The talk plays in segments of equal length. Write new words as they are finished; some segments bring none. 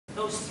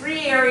Those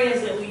three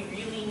areas that we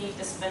really need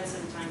to spend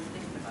some time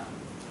thinking about.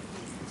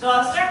 So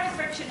I'll start with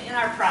friction in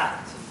our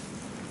product.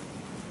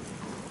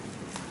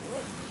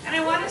 And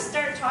I want to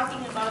start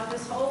talking about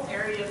this whole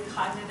area of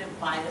cognitive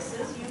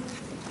biases.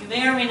 You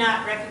may or may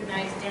not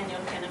recognize Daniel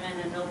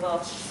Kahneman, a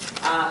Nobel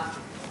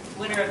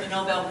winner of the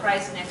Nobel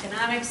Prize in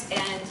Economics,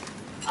 and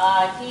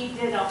he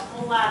did a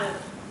whole lot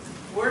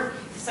of work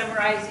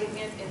summarizing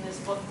it in this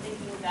book,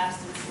 Thinking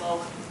Fast and Slow,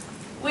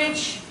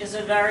 which is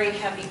a very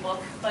heavy book,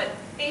 but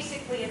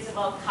basically it's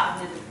about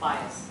cognitive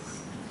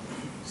biases.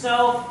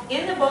 So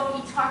in the book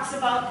he talks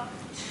about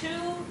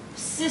two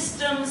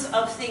systems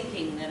of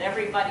thinking that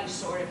everybody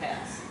sort of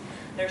has.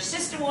 There's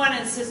system one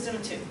and system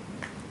two.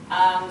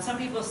 Some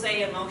people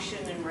say emotion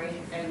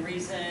and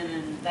reason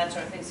and that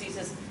sort of thing. So he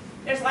says,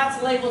 there's lots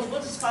of labels,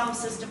 we'll just call them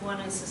system one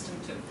and system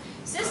two.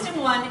 System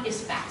one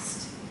is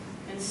fast,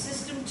 and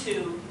system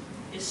two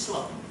is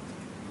slow.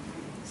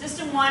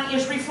 System one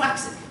is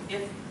reflexive.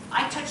 If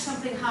I touch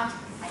something hot,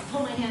 I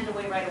pull my hand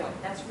away right away.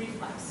 That's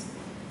reflex.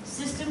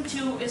 System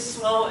two is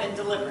slow and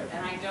deliberate,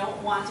 and I don't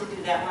want to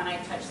do that when I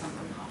touch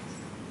something hot.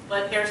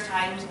 But there's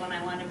times when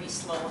I want to be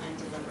slow and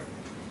deliberate.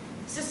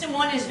 System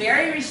one is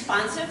very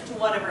responsive to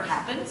whatever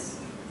happens,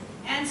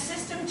 and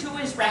system two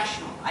is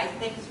rational. I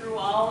think through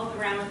all of the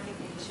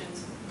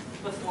ramifications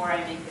before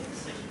I make a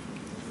decision.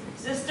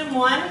 System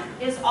one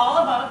is all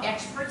about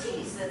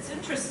expertise. That's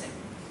interesting.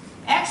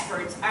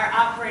 Experts are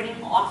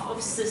operating off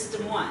of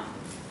system one.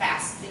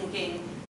 Fast thinking,